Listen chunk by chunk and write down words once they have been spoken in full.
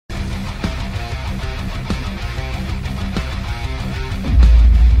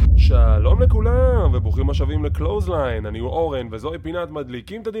שלום לכולם וברוכים השבים לקלוזליין, אני אורן וזוהי פינת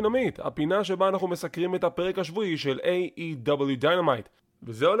מדליקים את הדינמיט, הפינה שבה אנחנו מסקרים את הפרק השבועי של Aew Dynamite.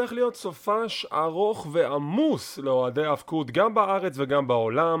 וזה הולך להיות סופש ארוך ועמוס לאוהדי האבקות גם בארץ וגם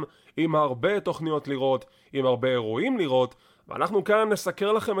בעולם, עם הרבה תוכניות לראות, עם הרבה אירועים לראות, ואנחנו כאן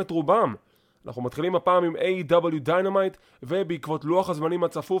נסקר לכם את רובם. אנחנו מתחילים הפעם עם Aew Dynamite, ובעקבות לוח הזמנים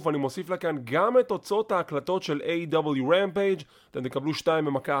הצפוף אני מוסיף לכאן גם את תוצאות ההקלטות של Aew Rampage, אתם תקבלו 2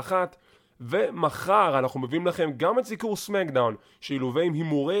 במכה אחת, ומחר אנחנו מביאים לכם גם את סיקור סמקדאון, שילווה עם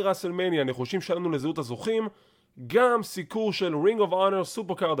הימורי רסלמניה, נחושים שלנו לזהות הזוכים, גם סיקור של Ring of Honor,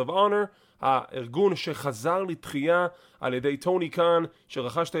 Supercard of Honor, הארגון שחזר לתחייה על ידי טוני קאן,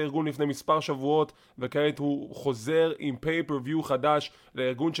 שרכש את הארגון לפני מספר שבועות, וכעת הוא חוזר עם פייפריוויו חדש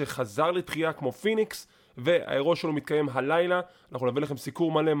לארגון שחזר לתחייה כמו פיניקס, והאירוע שלו מתקיים הלילה. אנחנו נביא לכם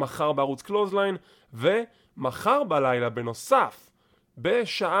סיקור מלא מחר בערוץ קלוזליין, ומחר בלילה בנוסף,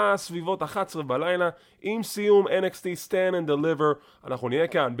 בשעה סביבות 11 בלילה, עם סיום NXT Stand and Deliver, אנחנו נהיה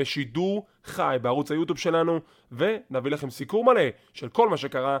כאן בשידור חי בערוץ היוטיוב שלנו, ונביא לכם סיקור מלא של כל מה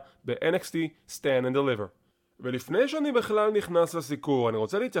שקרה ב-NXT Stand and Deliver. ולפני שאני בכלל נכנס לסיקור, אני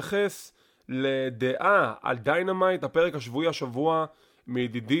רוצה להתייחס לדעה על דיינמייט, הפרק השבועי השבוע,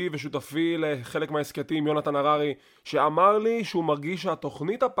 מידידי ושותפי לחלק מהעסקתים, יונתן הררי, שאמר לי שהוא מרגיש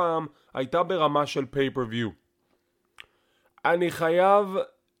שהתוכנית הפעם הייתה ברמה של פייפריוויו. אני חייב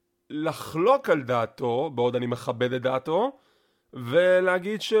לחלוק על דעתו, בעוד אני מכבד את דעתו,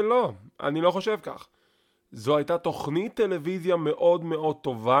 ולהגיד שלא, אני לא חושב כך. זו הייתה תוכנית טלוויזיה מאוד מאוד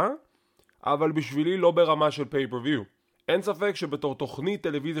טובה, אבל בשבילי לא ברמה של פייפריוויו. אין ספק שבתור תוכנית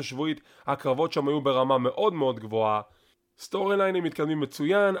טלוויזיה שבועית, הקרבות שם היו ברמה מאוד מאוד גבוהה, סטורי ליינים מתקדמים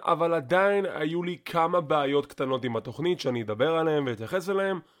מצוין, אבל עדיין היו לי כמה בעיות קטנות עם התוכנית שאני אדבר עליהן ואתייחס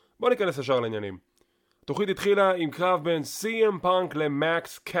אליהן. בואו ניכנס ישר לעניינים. התוכנית התחילה עם קרב בין CM Punk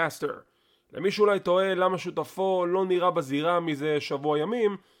למקס קסטר. למי שאולי תוהה למה שותפו לא נראה בזירה מזה שבוע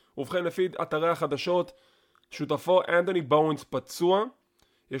ימים, ובכן לפי אתרי החדשות, שותפו אנתוני בואונס פצוע,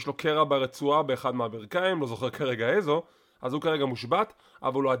 יש לו קרע ברצועה באחד מהברכיים, לא זוכר כרגע איזו, אז הוא כרגע מושבת,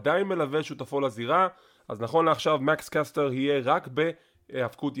 אבל הוא עדיין מלווה שותפו לזירה, אז נכון לעכשיו מקס קסטר יהיה רק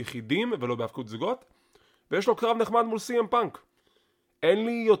בהפקות יחידים ולא בהפקות זוגות, ויש לו קרב נחמד מול CM Punk. אין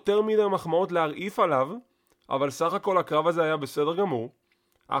לי יותר מדי מחמאות להרעיף עליו, אבל סך הכל הקרב הזה היה בסדר גמור,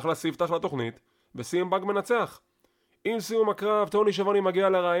 אחלה ספתח לתוכנית, ו-CM Punk מנצח. עם סיום הקרב, טוני שבני מגיע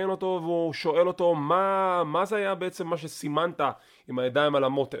לראיין אותו, והוא שואל אותו מה זה היה בעצם מה שסימנת עם הידיים על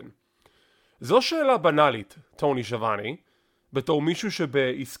המותן. זו שאלה בנאלית, טוני שבני, בתור מישהו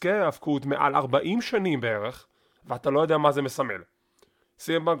שבעסקי ההפקות מעל 40 שנים בערך, ואתה לא יודע מה זה מסמל.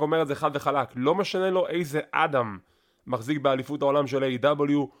 CM Punk אומר את זה חד וחלק, לא משנה לו איזה אדם מחזיק באליפות העולם של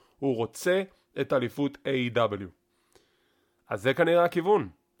AEW, הוא רוצה את אליפות AEW. אז זה כנראה הכיוון.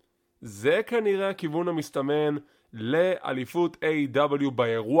 זה כנראה הכיוון המסתמן לאליפות AEW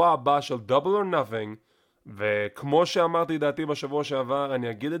באירוע הבא של Double or Nothing, וכמו שאמרתי דעתי בשבוע שעבר,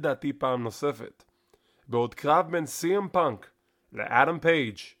 אני אגיד את דעתי פעם נוספת. בעוד קרב בין CM Punk לאדם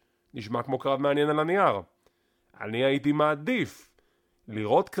פייג' נשמע כמו קרב מעניין על הנייר. אני הייתי מעדיף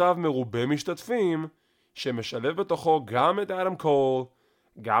לראות קרב מרובה משתתפים, שמשלב בתוכו גם את אדם קול,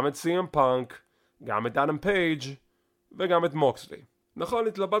 גם את CM Punk, גם את אדם פייג' וגם את מוקסלי. נכון,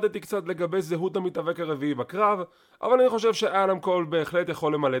 התלבטתי קצת לגבי זהות המתאבק הרביעי בקרב, אבל אני חושב שאדם קול בהחלט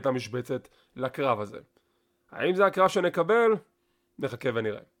יכול למלא את המשבצת לקרב הזה. האם זה הקרב שנקבל? נחכה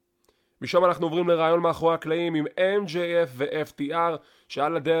ונראה. משם אנחנו עוברים לרעיון מאחורי הקלעים עם MJF ו-FTR,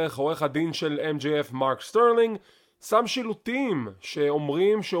 שעל הדרך עורך הדין של MJF מרק סטרלינג שם שילוטים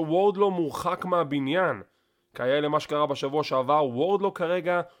שאומרים שוורדלו מורחק מהבניין. כיאה למה שקרה בשבוע שעבר, וורדלו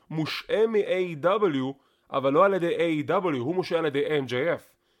כרגע מושעה מ-AEW, אבל לא על ידי AEW, הוא מושעה על ידי MJF,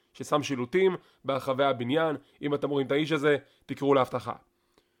 ששם שילוטים ברחבי הבניין. אם אתם רואים את האיש הזה, תקראו להבטחה.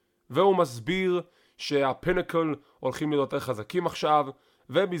 והוא מסביר שהפינקל הולכים להיות יותר חזקים עכשיו,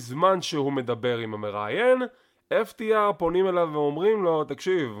 ובזמן שהוא מדבר עם המראיין, FTR פונים אליו ואומרים לו,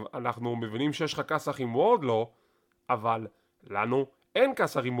 תקשיב, אנחנו מבינים שיש לך כסח עם וורדלו, אבל לנו אין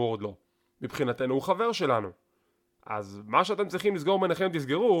כסח עם וורדלו. מבחינתנו הוא חבר שלנו. אז מה שאתם צריכים לסגור ביניכם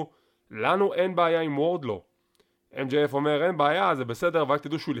תסגרו, לנו אין בעיה עם וורדלו. MJF אומר, אין בעיה, זה בסדר, ורק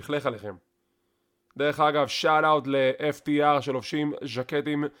תדעו שהוא לכלך עליכם. דרך אגב, שאט אאוט ל-FTR שלובשים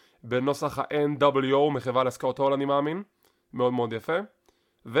ז'קטים בנוסח ה-NWO, מחווה לסקוט הול אני מאמין. מאוד מאוד יפה.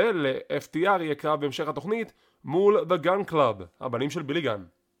 ול-FTR יהיה קרב בהמשך התוכנית מול The Gun Club, הבנים של בילי גן.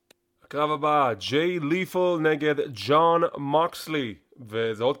 הקרב הבא, ג'יי ליפל נגד ג'ון מוקסלי,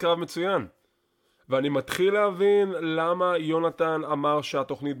 וזה עוד קרב מצוין. ואני מתחיל להבין למה יונתן אמר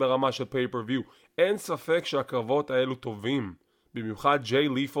שהתוכנית ברמה של פייפריוויו. אין ספק שהקרבות האלו טובים. במיוחד ג'יי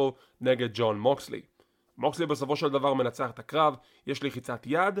ליפל נגד ג'ון מוקסלי. מוקסלי בסופו של דבר מנצח את הקרב, יש לחיצת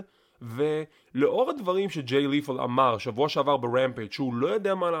יד, ולאור הדברים שג'יי ליפל אמר שבוע שעבר ברמפייג' שהוא לא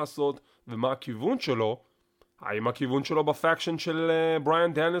יודע מה לעשות ומה הכיוון שלו, האם הכיוון שלו בפאקשן של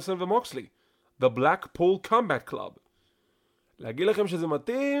בריאן דניאלסון ומוקסלי? The Blackpool Combat Club. להגיד לכם שזה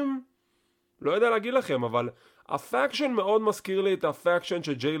מתאים? לא יודע להגיד לכם, אבל הפאקשן מאוד מזכיר לי את הפאקשן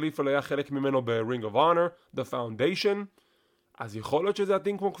שג'יי ליפל היה חלק ממנו ב-Ring of Honor, The Foundation, אז יכול להיות שזה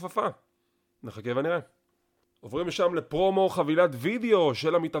עתים כמו כפפה. נחכה ונראה. עוברים משם לפרומו חבילת וידאו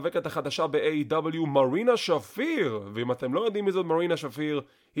של המתאבקת החדשה ב-AEW, מרינה שפיר. ואם אתם לא יודעים מי זאת מרינה שפיר,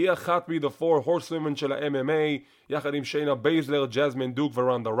 היא אחת מ-The Four Horsewomen של ה-MMA, יחד עם שיינה בייזלר, ג'זמן דוק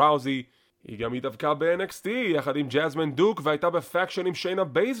ורונדה ראוזי. היא גם התאבקה ב-NXT יחד עם ג'זמן דוק והייתה בפאקשן עם שיינה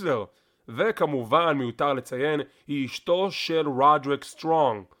בייזלר. וכמובן, מיותר לציין, היא אשתו של רודריק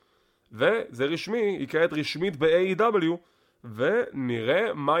סטרונג. וזה רשמי, היא כעת רשמית ב-AEW,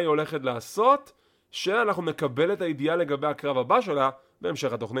 ונראה מה היא הולכת לעשות, שאנחנו נקבל את הידיעה לגבי הקרב הבא שלה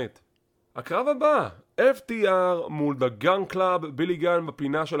בהמשך התוכנית. הקרב הבא, FTR מול The Gun Club, בילי גן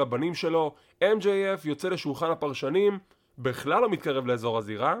בפינה של הבנים שלו, MJF יוצא לשולחן הפרשנים, בכלל לא מתקרב לאזור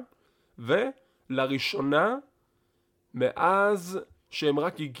הזירה, ולראשונה, מאז שהם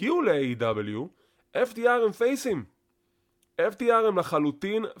רק הגיעו ל-AEW, FTR הם פייסים. FTR הם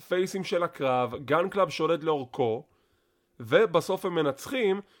לחלוטין פייסים של הקרב, גן קלאב שולט לאורכו, ובסוף הם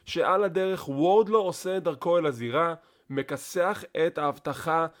מנצחים שעל הדרך וורדלו עושה את דרכו אל הזירה, מכסח את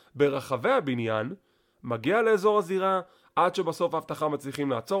ההבטחה ברחבי הבניין, מגיע לאזור הזירה, עד שבסוף ההבטחה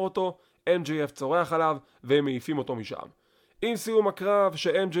מצליחים לעצור אותו, MJF צורח עליו והם מעיפים אותו משם. עם סיום הקרב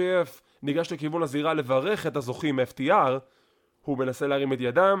ש-MJF ניגש לכיוון הזירה לברך את הזוכים FTR, הוא מנסה להרים את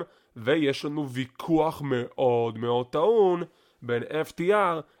ידם, ויש לנו ויכוח מאוד מאוד טעון בין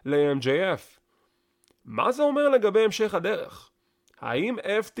FTR ל-MJF. מה זה אומר לגבי המשך הדרך? האם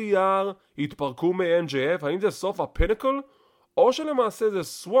FTR התפרקו מ-MJF? האם זה סוף הפינקל? או שלמעשה זה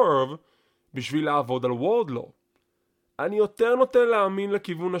סוורב בשביל לעבוד על וורדלו? אני יותר נוטה להאמין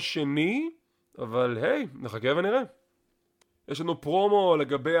לכיוון השני, אבל היי, נחכה ונראה. יש לנו פרומו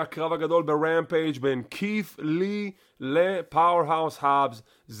לגבי הקרב הגדול ברמפייג' בין כית' לי לפאוורהאוס האבס.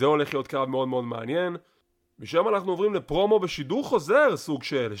 זה הולך להיות קרב מאוד מאוד מעניין. משם אנחנו עוברים לפרומו בשידור חוזר סוג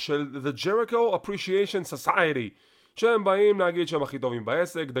של The Jericho Appreciation Society, שהם באים להגיד שהם הכי טובים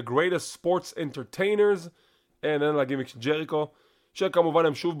בעסק, The Greatest Sports Entertainers, אין להגיד ג'ריקו, שכמובן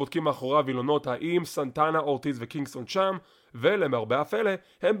הם שוב בודקים מאחורי הווילונות האם סנטנה, אורטיז וקינגסטון שם, ולמרבה הפלא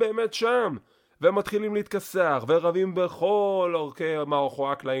הם באמת שם, והם מתחילים להתכסח ורבים בכל אורכי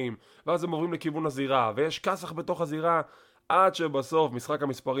מאחורי הקלעים, ואז הם עוברים לכיוון הזירה ויש כסח בתוך הזירה, עד שבסוף משחק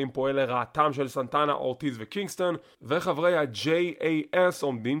המספרים פועל לרעתם של סנטנה, אורטיז וקינגסטון, וחברי ה-JAS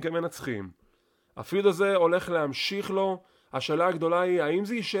עומדים כמנצחים. הפיוד הזה הולך להמשיך לו. השאלה הגדולה היא האם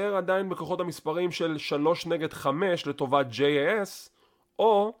זה יישאר עדיין בכוחות המספרים של 3 נגד 5 לטובת JAS,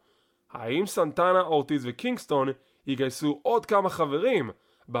 או האם סנטנה, אורטיז וקינגסטון יגייסו עוד כמה חברים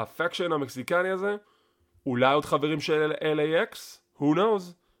בפאקשן המקסיקני הזה, אולי עוד חברים של LAX, who knows,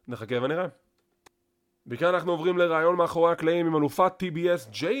 נחכה ונראה. וכאן אנחנו עוברים לרעיון מאחורי הקלעים עם אלופת TBS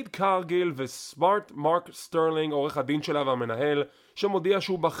ג'ייד קרגיל וסמארט מרק סטרלינג, עורך הדין שלה והמנהל, שמודיע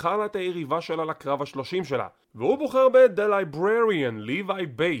שהוא בחר את היריבה שלה לקרב ה-30 שלה, והוא בוחר ב-The Librarian, ליווי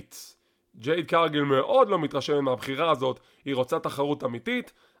בייטס. ג'ייד קרגיל מאוד לא מתרשם מהבחירה הזאת, היא רוצה תחרות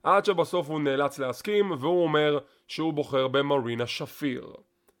אמיתית, עד שבסוף הוא נאלץ להסכים, והוא אומר שהוא בוחר במרינה שפיר.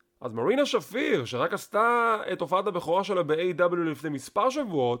 אז מרינה שפיר, שרק עשתה את הופעת הבכורה שלה ב-AW לפני מספר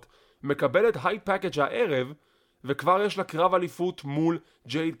שבועות, מקבלת היי פאקג' הערב, וכבר יש לה קרב אליפות מול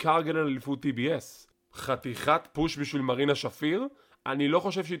ג'ייד קרגיל על אליפות TBS. חתיכת פוש בשביל מרינה שפיר. אני לא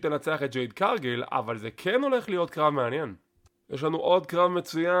חושב שהיא תנצח את ג'ייד קרגיל, אבל זה כן הולך להיות קרב מעניין. יש לנו עוד קרב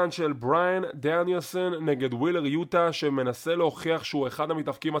מצוין של בריאן דניאלסון נגד ווילר יוטה, שמנסה להוכיח שהוא אחד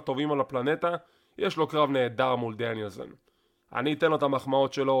המתאבקים הטובים על הפלנטה. יש לו קרב נהדר מול דניאלסון. אני אתן לו את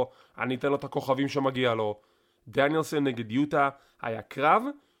המחמאות שלו, אני אתן לו את הכוכבים שמגיע לו. דניאלסון נגד יוטה היה קרב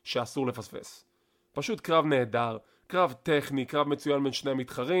שאסור לפספס. פשוט קרב נהדר, קרב טכני, קרב מצוין בין שני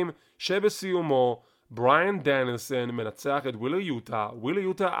מתחרים, שבסיומו בריאן דניאלסון מנצח את ווילר יוטה. ווילר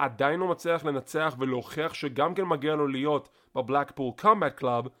יוטה עדיין לא מצליח לנצח ולהוכיח שגם כן מגיע לו להיות בבלקפול קומבט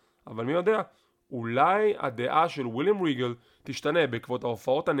קלאב, אבל מי יודע, אולי הדעה של וויליאם ריגל תשתנה בעקבות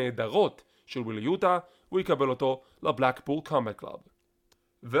ההופעות הנהדרות של ווילר יוטה, הוא יקבל אותו לבלקפול קומבט קלאב.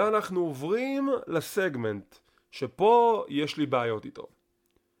 ואנחנו עוברים לסגמנט שפה יש לי בעיות איתו.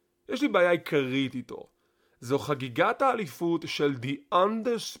 יש לי בעיה עיקרית איתו. זו חגיגת האליפות של The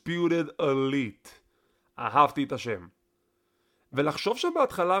Undisputed Elite. אהבתי את השם. ולחשוב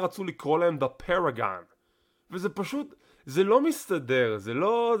שבהתחלה רצו לקרוא להם The Paragon. וזה פשוט, זה לא מסתדר,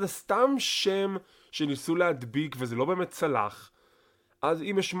 זה סתם שם שניסו להדביק וזה לא באמת צלח. אז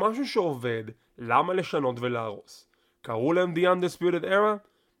אם יש משהו שעובד, למה לשנות ולהרוס? קראו להם The Undisputed Era?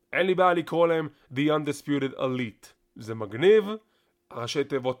 אין לי בעיה לקרוא להם The Undisputed Elite. זה מגניב, הראשי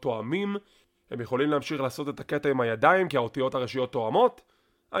תיבות תואמים, הם יכולים להמשיך לעשות את הקטע עם הידיים כי האותיות הראשיות תואמות,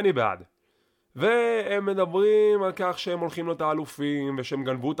 אני בעד. והם מדברים על כך שהם הולכים להיות האלופים ושהם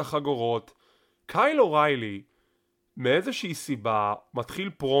גנבו את החגורות. קייל אוריילי, מאיזושהי סיבה, מתחיל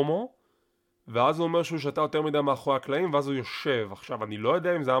פרומו, ואז הוא אומר שהוא שתה יותר מדי מאחורי הקלעים, ואז הוא יושב. עכשיו, אני לא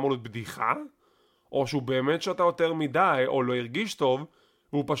יודע אם זה אמור להיות בדיחה, או שהוא באמת שתה יותר מדי, או לא הרגיש טוב,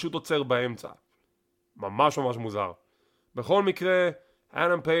 והוא פשוט עוצר באמצע. ממש ממש מוזר. בכל מקרה,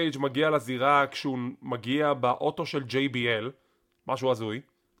 אדם פייג' מגיע לזירה כשהוא מגיע באוטו של JBL, משהו הזוי,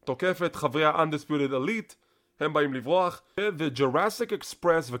 תוקף את חברי ה-Undisputed Elite, הם באים לברוח, ו-Jurassic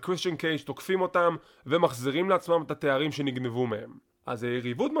Express ו-Christian Cage תוקפים אותם ומחזירים לעצמם את התארים שנגנבו מהם. אז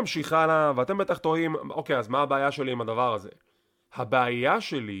היריבות ממשיכה לה, ואתם בטח תוהים, אוקיי, אז מה הבעיה שלי עם הדבר הזה? הבעיה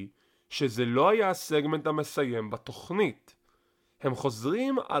שלי שזה לא היה הסגמנט המסיים בתוכנית. הם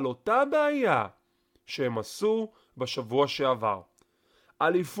חוזרים על אותה בעיה שהם עשו בשבוע שעבר.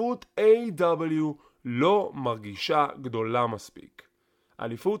 אליפות AW לא מרגישה גדולה מספיק.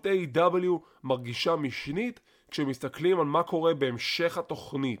 אליפות AW מרגישה משנית כשמסתכלים על מה קורה בהמשך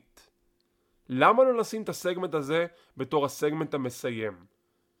התוכנית. למה לא לשים את הסגמנט הזה בתור הסגמנט המסיים?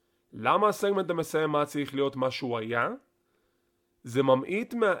 למה הסגמנט המסיים מה צריך להיות מה שהוא היה? זה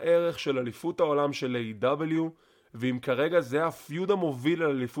ממעיט מהערך של אליפות העולם של AW, ואם כרגע זה הפיוד המוביל על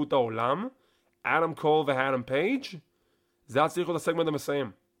אליפות העולם, אדם קול ואדם פייג', זה היה צריך להיות הסגמנט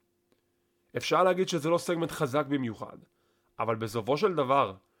המסיים. אפשר להגיד שזה לא סגמנט חזק במיוחד, אבל בסופו של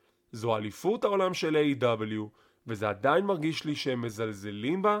דבר, זו אליפות העולם של AW, וזה עדיין מרגיש לי שהם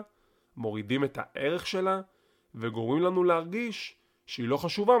מזלזלים בה, מורידים את הערך שלה, וגורמים לנו להרגיש שהיא לא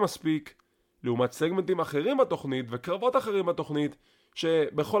חשובה מספיק, לעומת סגמנטים אחרים בתוכנית וקרבות אחרים בתוכנית,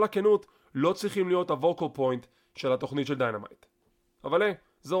 שבכל הכנות לא צריכים להיות הווקל פוינט של התוכנית של דיינמייט. אבל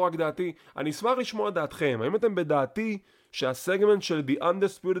זו רק דעתי. אני אשמח לשמוע דעתכם. האם אתם בדעתי שהסגמנט של The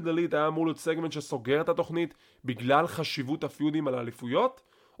Undisputed Elite היה אמור להיות סגמנט שסוגר את התוכנית בגלל חשיבות הפיודים על האליפויות,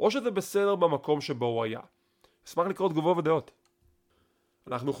 או שזה בסדר במקום שבו הוא היה? אשמח לקרוא תגובות ודעות.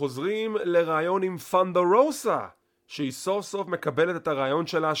 אנחנו חוזרים לרעיון עם פנדרוסה, שהיא סוף סוף מקבלת את הרעיון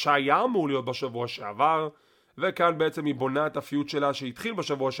שלה שהיה אמור להיות בשבוע שעבר, וכאן בעצם היא בונה את הפיוט שלה שהתחיל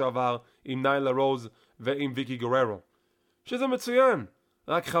בשבוע שעבר עם ניילה רוז ועם ויקי גררו. שזה מצוין,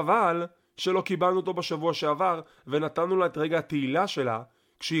 רק חבל שלא קיבלנו אותו בשבוע שעבר ונתנו לה את רגע התהילה שלה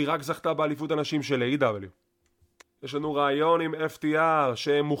כשהיא רק זכתה באליפות הנשים של AEW. יש לנו רעיון עם FTR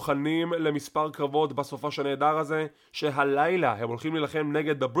שהם מוכנים למספר קרבות בסופה שנהדר הזה, שהלילה הם הולכים להילחם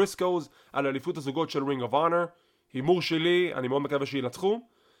נגד The Briscoes על אליפות הזוגות של Ring of Honor. הימור שלי, אני מאוד מקווה שינצחו,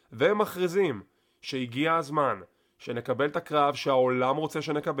 והם מכריזים שהגיע הזמן שנקבל את הקרב שהעולם רוצה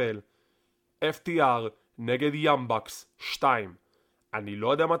שנקבל, FTR נגד ימבקס 2. אני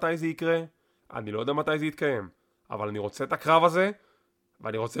לא יודע מתי זה יקרה, אני לא יודע מתי זה יתקיים, אבל אני רוצה את הקרב הזה,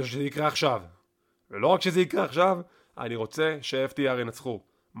 ואני רוצה שזה יקרה עכשיו. ולא רק שזה יקרה עכשיו, אני רוצה ש-FTR ינצחו.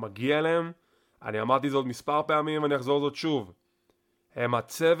 מגיע להם, אני אמרתי זאת מספר פעמים ואני אחזור זאת שוב. הם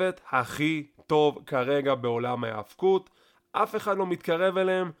הצוות הכי טוב כרגע בעולם ההאבקות, אף אחד לא מתקרב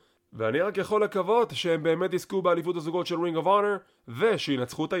אליהם, ואני רק יכול לקוות שהם באמת יזכו באליפות הזוגות של Ring of Honor,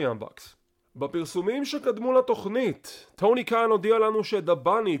 ושינצחו את הימבקס. בפרסומים שקדמו לתוכנית, טוני קאן הודיע לנו שדה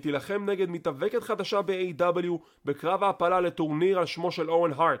בני תילחם נגד מתאבקת חדשה ב-AW בקרב ההפלה לטורניר על שמו של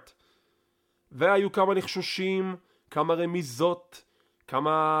אורן הארט. והיו כמה נחשושים, כמה רמיזות,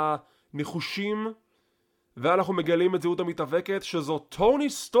 כמה ניחושים, ואנחנו מגלים את זהות המתאבקת שזו טוני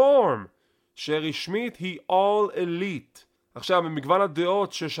סטורם, שרשמית היא All Elite. עכשיו, במגוון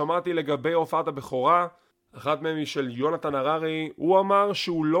הדעות ששמעתי לגבי הופעת הבכורה, אחת מהן היא של יונתן הררי, הוא אמר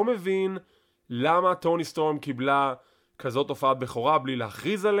שהוא לא מבין למה טוני סטורם קיבלה כזאת הופעת בכורה בלי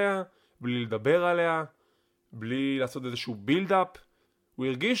להכריז עליה, בלי לדבר עליה, בלי לעשות איזשהו בילדאפ. הוא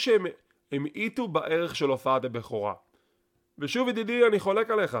הרגיש שהם המעיטו בערך של הופעת הבכורה. ושוב ידידי, אני חולק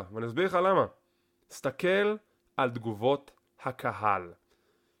עליך, ואני אסביר לך למה. סתכל על תגובות הקהל.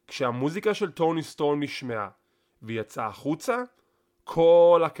 כשהמוזיקה של טוני סטורם נשמעה ויצאה החוצה,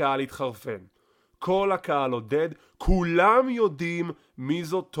 כל הקהל התחרפן. כל הקהל עודד, כולם יודעים מי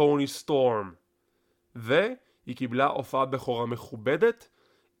זו טוני סטורם. והיא קיבלה הופעת בכורה מכובדת,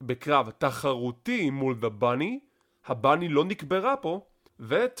 בקרב תחרותי מול דה בני, הבני לא נקברה פה,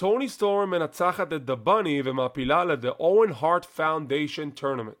 וטוני סטורם מנצחת את דה בני ומעפילה ל-The Owen Hart Foundation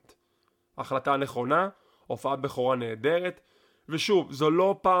Tournament. החלטה נכונה, הופעת בכורה נהדרת, ושוב, זו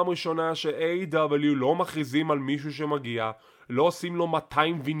לא פעם ראשונה ש-AEW לא מכריזים על מישהו שמגיע, לא עושים לו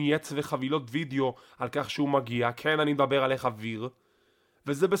 200 וינייטס וחבילות וידאו על כך שהוא מגיע, כן, אני מדבר על איך אוויר,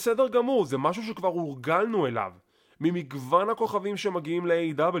 וזה בסדר גמור, זה משהו שכבר הורגלנו אליו, ממגוון הכוכבים שמגיעים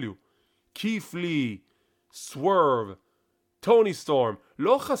ל-AEW. כיף לי, סוורב, טוני סטורם,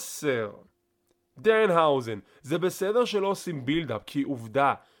 לא חסר. דנהאוזן, זה בסדר שלא עושים בילדאפ, כי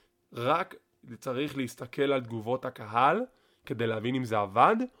עובדה, רק צריך להסתכל על תגובות הקהל, כדי להבין אם זה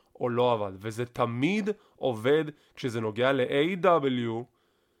עבד או לא עבד, וזה תמיד עובד כשזה נוגע ל-AEW,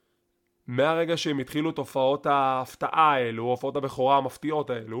 מהרגע שהם התחילו תופעות ההפתעה האלו, הופעות הבכורה המפתיעות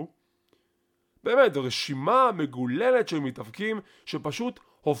האלו, באמת, זו רשימה מגוללת של מתאבקים שפשוט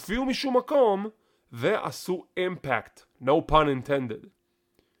הופיעו משום מקום ועשו אימפקט, no pun intended.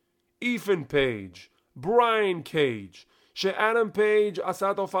 אית'ן פייג', בריין קייג', שאדם פייג'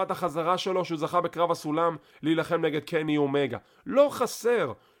 עשה את הופעת החזרה שלו שהוא זכה בקרב הסולם להילחם נגד קני אומגה. לא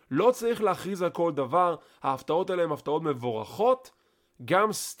חסר, לא צריך להכריז על כל דבר, ההפתעות האלה הן הפתעות מבורכות.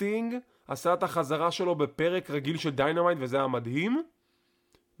 גם סטינג עשה את החזרה שלו בפרק רגיל של דיינמייט וזה היה מדהים.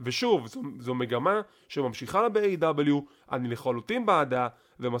 ושוב, זו מגמה שממשיכה לה ב-AEW, אני לחלוטין בעדה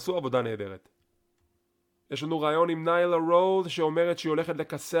והם עשו עבודה נהדרת. יש לנו רעיון עם ניילה רוד שאומרת שהיא הולכת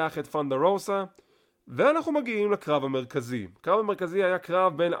לכסח את פנדה רוסה, ואנחנו מגיעים לקרב המרכזי. הקרב המרכזי היה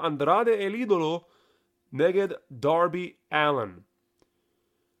קרב בין אנדרדה אל אידולו נגד דרבי אלן.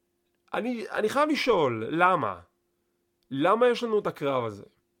 אני חייב לשאול, למה? למה יש לנו את הקרב הזה?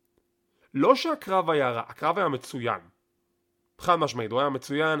 לא שהקרב היה רע, הקרב היה מצוין. חד משמעית, הוא היה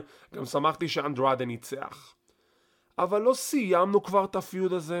מצוין, גם שמחתי שאנדרדה ניצח. אבל לא סיימנו כבר את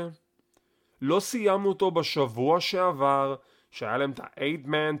הפיוד הזה. לא סיימנו אותו בשבוע שעבר, שהיה להם את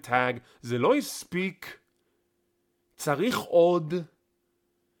ה-8-man tag, זה לא הספיק. צריך עוד.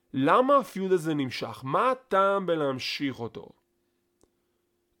 למה הפיוד הזה נמשך? מה הטעם בלהמשיך אותו?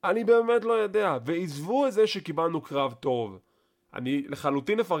 אני באמת לא יודע, ועזבו את זה שקיבלנו קרב טוב. אני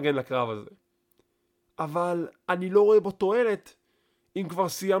לחלוטין אפרגן לקרב הזה. אבל אני לא רואה בו תועלת אם כבר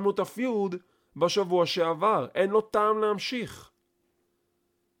סיימנו את הפיוד בשבוע שעבר. אין לו טעם להמשיך.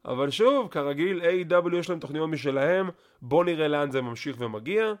 אבל שוב, כרגיל, AEW יש להם תוכניות משלהם, בוא נראה לאן זה ממשיך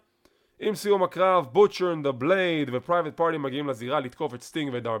ומגיע. עם סיום הקרב, בוטשר and the Blade ו-Private Party מגיעים לזירה לתקוף את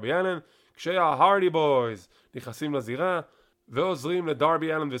סטינג ודרבי אלן, כשה-Hardy Boys נכנסים לזירה ועוזרים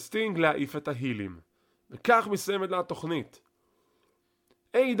לדרבי אלן וסטינג להעיף את ההילים. וכך מסיימת לה התוכנית.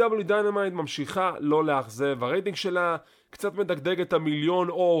 Aew Dynamite ממשיכה לא לאכזב, הרייטינג שלה קצת מדגדג את המיליון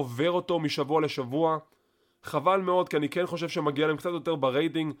או עובר אותו משבוע לשבוע. חבל מאוד, כי אני כן חושב שמגיע להם קצת יותר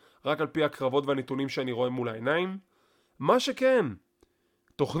ברייטינג, רק על פי הקרבות והנתונים שאני רואה מול העיניים. מה שכן,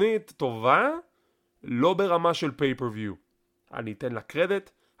 תוכנית טובה, לא ברמה של פייפריוויו. אני אתן לה קרדיט,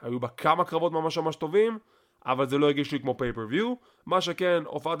 היו בה כמה קרבות ממש ממש טובים, אבל זה לא הגיש לי כמו פייפריוויו. מה שכן,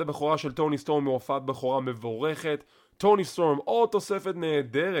 הופעת הבכורה של טוני סטורם היא הופעת בכורה מבורכת. טוני סטורם עוד תוספת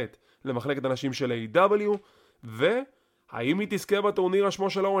נהדרת למחלקת אנשים של AEW, והאם היא תזכה בטורניר על שמו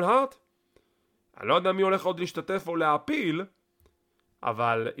של אורן הארט? אני לא יודע מי הולך עוד להשתתף או להפיל,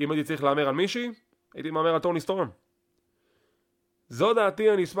 אבל אם הייתי צריך לאמר על מישהי, הייתי מאמר על טוני סטורם. זו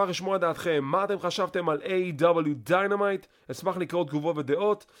דעתי, אני אשמח לשמוע דעתכם. מה אתם חשבתם על Aew Dynamite? אשמח לקרוא תגובות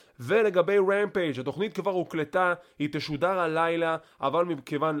ודעות. ולגבי רמפייג', התוכנית כבר הוקלטה, היא תשודר הלילה, אבל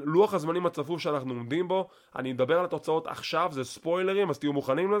מכיוון לוח הזמנים הצפוף שאנחנו עומדים בו, אני מדבר על התוצאות עכשיו, זה ספוילרים, אז תהיו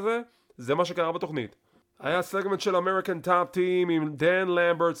מוכנים לזה. זה מה שקרה בתוכנית. היה סגמנט של American Top Team עם דן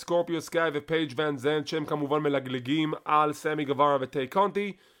למברט, סקורפיו סקאי ופייג' ון זנט, שהם כמובן מלגלגים על סמי גווארה וטי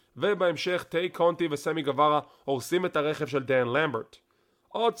קונטי, ובהמשך טי קונטי וסמי גווארה הורסים את הרכב של דן למברט.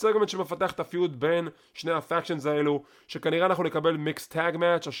 עוד סגמנט שמפתח את הפיוד בין שני הפקשנס האלו, שכנראה אנחנו נקבל מיקס טאג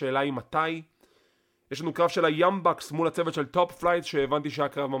מאץ', השאלה היא מתי. יש לנו קרב של היאמבקס מול הצוות של טופ פלייט, שהבנתי שהיה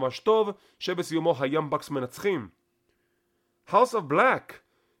קרב ממש טוב, שבסיומו היאמבקס מנצחים. House of Black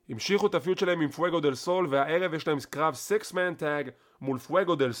המשיכו את הפיוד שלהם עם פואגו דל סול, והערב יש להם קרב 6-man tag מול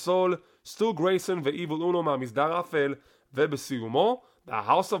פואגו דל סול, סטו גרייסון ואיבל אונו מהמסדר האפל, ובסיומו The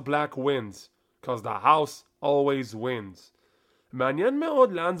House of Black wins, because the house always wins. מעניין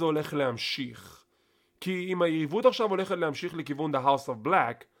מאוד לאן זה הולך להמשיך, כי אם היריבות עכשיו הולכת להמשיך לכיוון The House of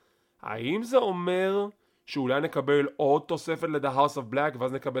Black, האם זה אומר שאולי נקבל עוד תוספת ל-The House of Black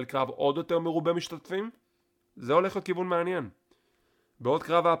ואז נקבל קרב עוד יותר מרובה משתתפים? זה הולך לכיוון מעניין. בעוד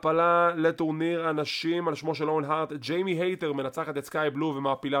קרב ההפלה לטורניר הנשים על שמו של אורן הארט, ג'יימי הייטר מנצחת את סקאי בלו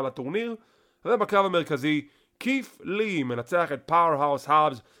ומעפילה לטורניר, ובקרב המרכזי כיף לי מנצח את פאוור-האוס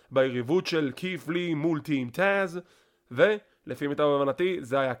האבס ביריבות של כיף לי מול טים טאז, ולפי מיטב הבנתי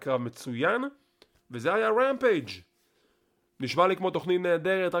זה היה קרב מצוין, וזה היה רמפייג'. נשמע לי כמו תוכנית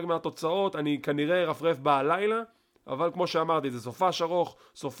נהדרת רק מהתוצאות, אני כנראה רפרף בה הלילה, אבל כמו שאמרתי, זה סופש ארוך,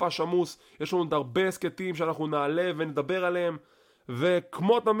 סופש עמוס, יש לנו עוד הרבה הסקטים שאנחנו נעלה ונדבר עליהם,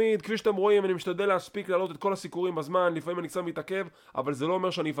 וכמו תמיד, כפי שאתם רואים, אני משתדל להספיק להעלות את כל הסיקורים בזמן, לפעמים אני קצת מתעכב, אבל זה לא אומר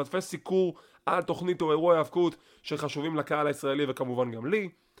שאני אפספס סיקור על תוכנית או אירועי האבקות שחשובים לקהל הישראלי וכמובן גם לי.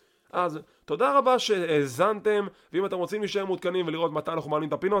 אז תודה רבה שהאזנתם, ואם אתם רוצים להישאר מעודכנים ולראות מתי אנחנו מעלים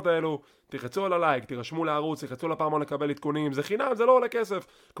את הפינות האלו, תחצו על הלייק, תירשמו לערוץ, תחצו לפעמון לקבל עדכונים, זה חינם, זה לא עולה כסף.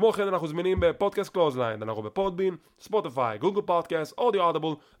 כמו כן אנחנו זמינים בפודקאסט קלוזליין, אנחנו בפודבין, ספוטיפיי, גוגל פודקאסט, אודיו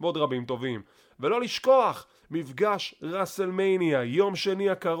אודיבל ועוד רבים טובים. ולא לשכוח, מפגש רסלמניה, יום שני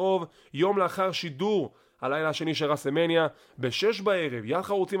הקרוב, יום לאחר שידור הלילה השני של רסלמניה, ב-6 בערב, יד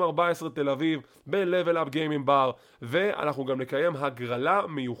חרוצים 14 תל אביב, ב-Level Up Gaming Bar, ואנחנו גם נקיים הגרלה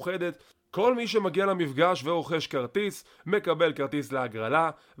מיוחדת. כל מי שמגיע למפגש ורוכש כרטיס, מקבל כרטיס להגרלה,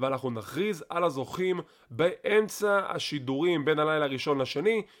 ואנחנו נכריז על הזוכים באמצע השידורים בין הלילה הראשון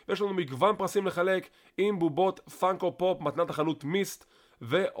לשני. יש לנו מגוון פרסים לחלק עם בובות פאנקו פופ, מתנת החנות מיסט,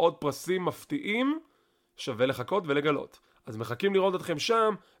 ועוד פרסים מפתיעים, שווה לחכות ולגלות. אז מחכים לראות אתכם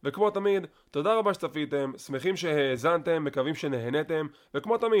שם, וכמו תמיד, תודה רבה שצפיתם, שמחים שהאזנתם, מקווים שנהנתם,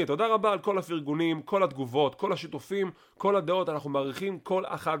 וכמו תמיד, תודה רבה על כל הפרגונים, כל התגובות, כל השיתופים, כל הדעות, אנחנו מעריכים כל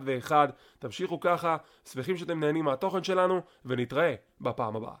אחד ואחד. תמשיכו ככה, שמחים שאתם נהנים מהתוכן שלנו, ונתראה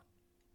בפעם הבאה.